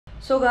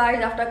So guys,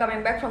 after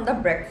coming back from the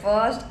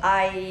breakfast,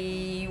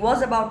 I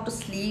was about to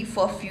sleep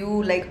for a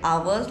few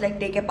hours,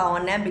 take a power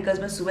nap because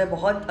मैं सुबह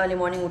बहुत early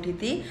morning उठी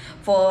थी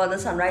for the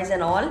sunrise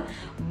and all.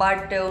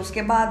 But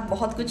उसके बाद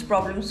बहुत कुछ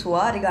problems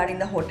हुआ regarding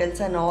the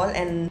hotels and all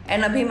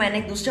and अभी मैंने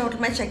एक दूसरे होटल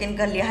में check in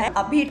कर लिया है.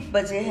 अभी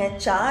बजे हैं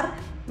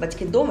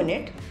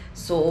 4:02.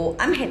 So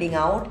I'm heading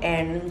out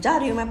and जा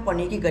रही हूँ मैं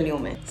पुणे की गलियों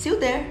में. See you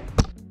there.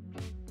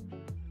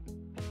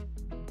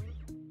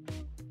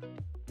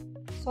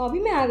 So अभी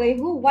मैं आ गई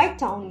हूँ White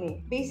Town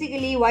में.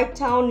 Basically, White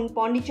Town in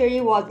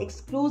Pondicherry was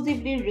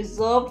exclusively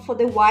reserved for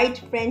the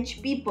white French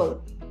people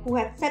who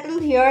had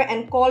settled here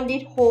and called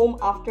it home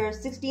after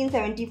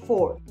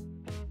 1674.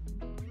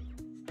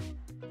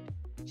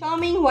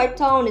 Charming White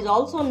Town is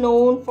also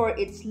known for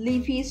its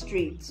leafy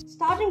streets,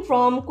 starting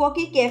from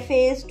quirky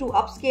cafes to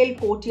upscale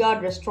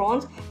courtyard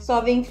restaurants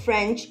serving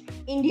French,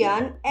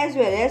 Indian as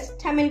well as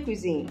Tamil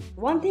cuisine.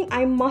 One thing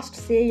I must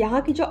say,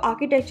 यहाँ की जो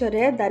architecture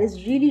है, that is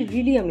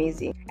really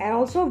amazing and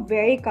also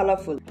very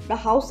colorful. The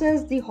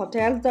houses, the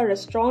hotels, the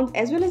restaurants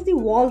as well as the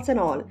walls and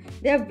all,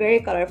 they are very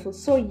colorful.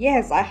 So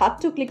yes, I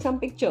had to click some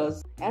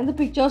pictures and the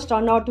pictures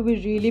turned out to be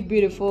really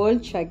beautiful.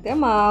 Check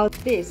them out.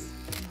 This.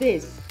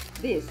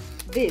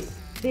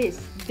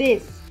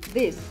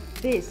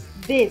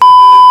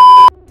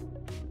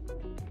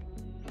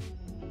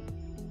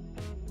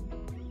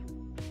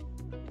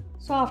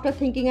 So after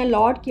thinking a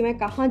lot कि मैं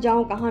कहाँ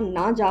जाऊँ कहाँ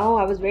ना जाऊँ,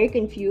 I was very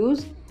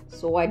confused.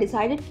 So I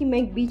decided कि मैं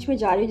एक बीच में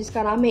जा रही हूँ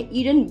जिसका नाम है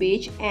Eden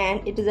Beach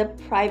and it is a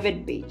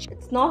private beach.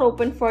 It's not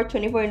open for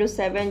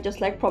 24/7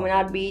 just like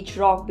Promenade Beach,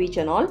 Rock Beach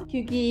and all.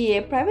 क्योंकि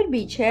ये private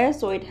beach है,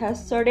 so it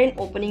has certain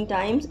opening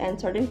times and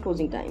certain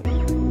closing times.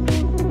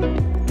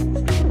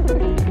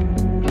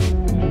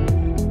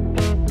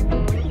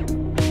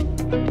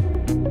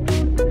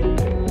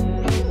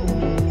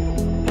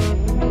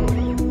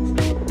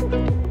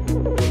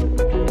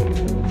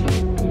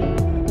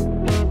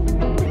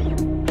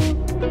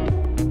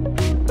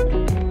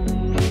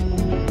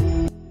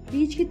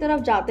 की तरफ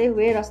जाते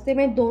हुए रास्ते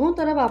में दोनों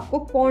तरफ आपको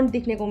पॉन्ड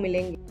दिखने को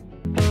मिलेंगे.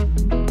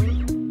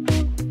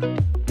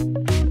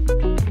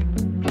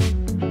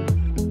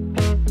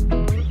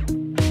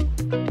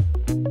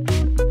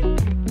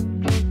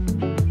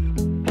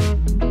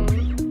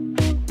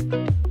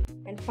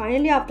 And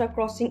finally, after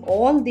crossing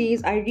all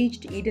these, I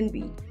reached Eden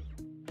Beach.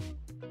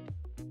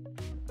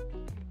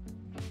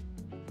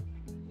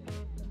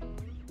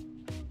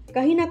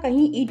 कहीं ना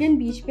कहीं ईडन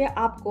बीच पे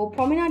आपको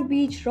प्रोमेनाड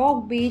बीच,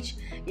 रॉक बीच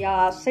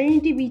या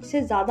सेरेनिटी बीच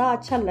से ज्यादा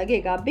अच्छा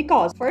लगेगा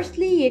बिकॉज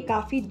फर्स्टली ये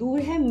काफी दूर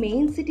है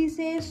मेन सिटी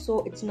से,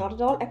 so it's not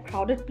at all a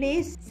crowded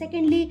place.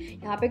 Secondly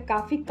यहाँ पे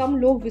काफी कम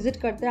लोग विजिट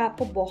करते हैं,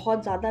 आपको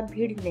बहुत ज्यादा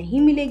भीड़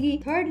नहीं मिलेगी.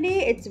 Thirdly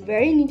it's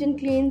very neat and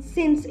clean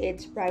since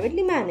it's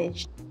privately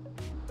managed.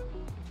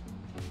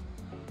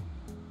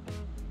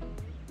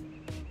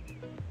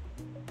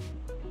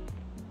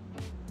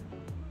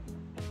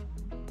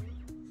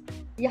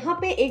 यहाँ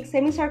पे एक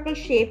semi circle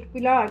shaped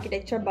pillar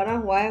architecture बना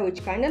हुआ है which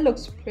kind of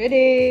looks pretty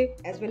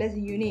as well as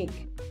unique.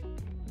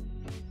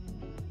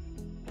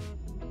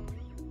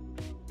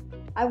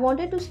 I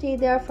wanted to stay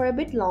there for a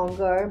bit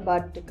longer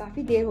but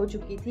काफी देर हो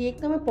चुकी थी. एक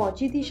तो मैं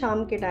पहुंची थी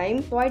शाम के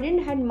time, so I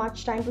didn't had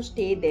much time to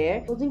stay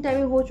there. Closing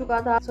time हो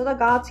चुका था, so the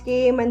guards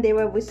came and they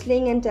were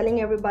whistling and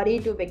telling everybody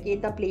to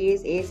vacate the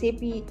place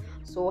ASAP,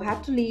 so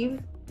had to leave.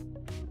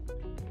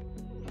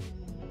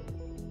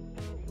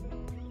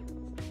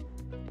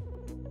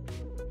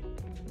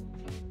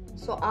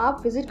 So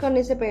आप visit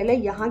करने से पहले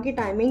यहाँ की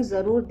timing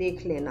जरूर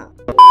देख लेना.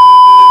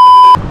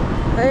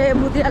 अरे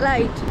भूतिया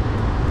लाइट,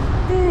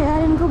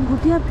 यार इनको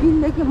भूतिया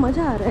फील लेके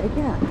मजा आ रहा है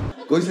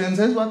क्या? कोई सेंस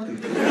है इस बात की?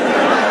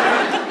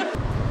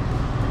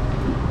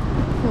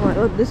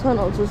 This one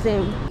also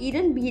same.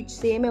 Eden Beach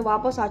से मैं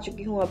वापस आ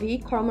चुकी हूँ अभी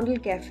Coromandel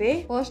Cafe.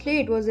 Firstly,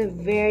 it was a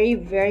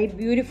very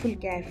beautiful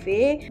cafe.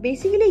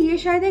 Basically ये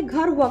शायद एक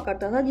घर हुआ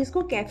करता था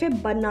जिसको कैफे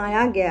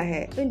बनाया गया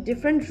है. So in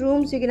different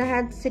rooms you can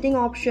have sitting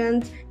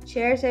options,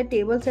 chairs है,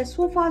 tables है,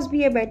 sofas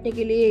भी है बैठने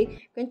के लिए.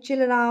 You can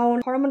chill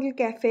around. Coromandel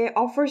Cafe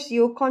offers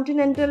you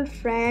continental,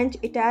 French,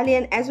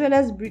 Italian as well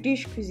as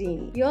British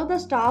cuisine. Here the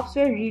staffs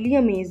were really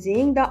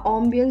amazing. The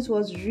ambience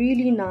was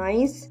really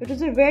nice. It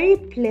was a very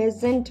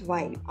pleasant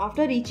vibe.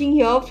 After reaching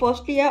here,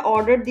 firstly I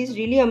ordered this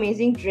really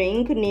amazing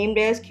drink named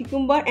as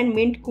cucumber and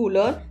mint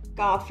cooler.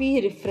 काफी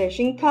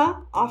refreshing था.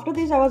 After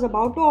this I was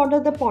about to order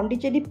the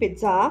Pondicherry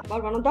pizza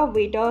but one of the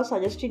waiters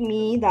suggested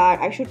me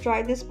that I should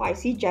try this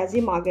spicy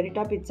jazzy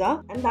margarita pizza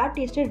and that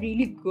tasted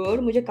really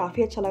good. मुझे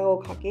काफी अच्छा लगा वो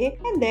खा के.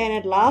 And then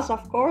at last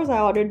of course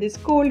I ordered this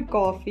cold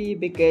coffee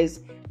because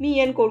me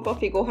and cold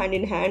coffee go hand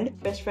in hand.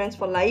 Best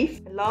friends for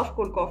life. I love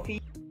cold coffee.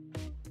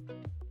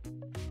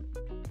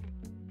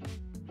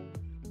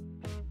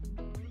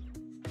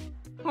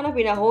 खाना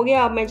पीना हो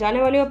गया, अब मैं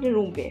जाने वाली हूँ अपने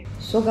रूम पे.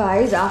 So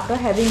guys, after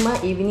having my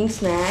evening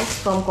snacks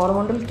from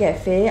Coromandel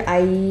Cafe,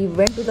 I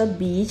went to the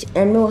beach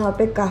and मैं वहाँ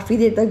पे काफ़ी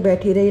देर तक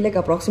बैठी रही, like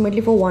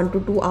approximately for 1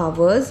 to 2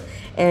 hours.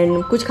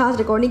 And कुछ खास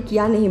रिकॉर्डिंग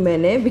किया नहीं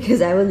मैंने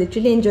because I was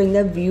literally enjoying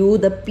the view,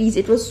 the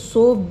peace. It was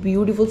so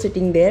beautiful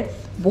sitting there.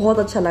 बहुत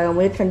अच्छा लगा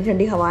मुझे, ठंडी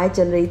ठंडी हवाएं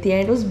चल रही थी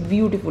and it was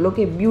beautiful,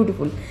 okay,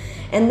 beautiful.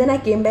 And then I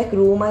came back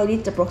room. I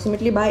reach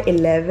approximately bye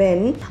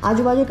 11.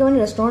 आजू बाजू के मैंने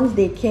रेस्टोरेंट्स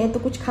देखे हैं तो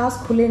कुछ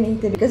खास खुले नहीं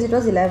थे because it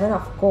was 11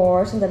 of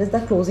course and that is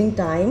the closing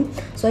time.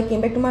 So I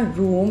came back to my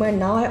room and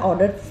now I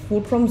order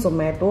food from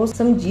Zomato.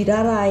 सम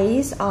जीरा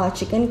rice,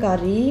 chicken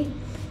curry.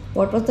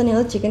 What was the name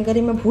of the chicken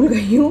curry? मैं भूल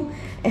गई हूँ.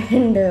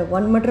 And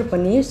one मटर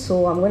paneer. So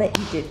I'm gonna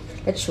eat it.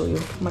 Let's show you.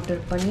 मटर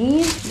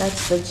paneer.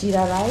 That's the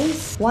jeera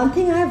rice. One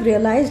thing I have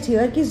realized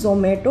here कि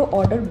Zomato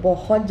order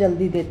बहुत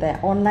जल्दी देता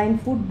है. Online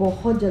food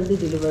बहुत जल्दी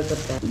deliver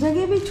करता है.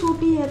 जगह भी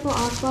छोटी है तो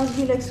आसपास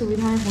भी like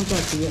सुविधाएं हो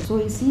जाती है.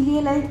 So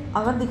इसीलिए like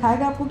अगर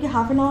दिखाएगा आपको कि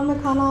half an hour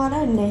में खाना आ रहा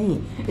है, नहीं.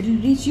 It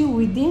will reach you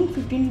within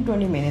 15 to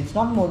 20 minutes.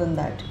 Not more than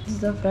that. This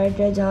is the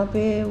fried rice जहाँ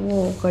पे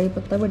वो कड़ी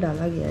पत्ता भी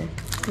डाला गया है.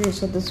 Okay,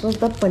 so this was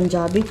the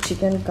Punjabi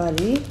chicken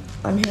curry.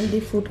 Unhealthy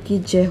food की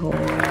जय हो.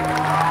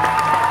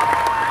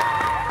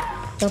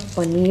 The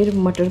paneer,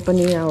 matar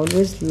paneer, I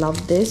always love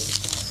this.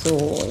 So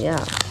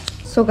yeah.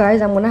 So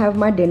guys, I'm gonna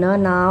have my dinner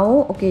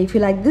now. Okay, if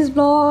you like this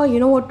vlog,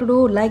 you know what to do.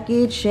 Like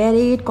it, share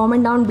it,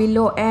 comment down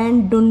below,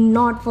 and do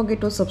not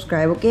forget to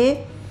subscribe. Okay,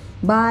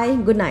 bye,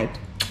 good night.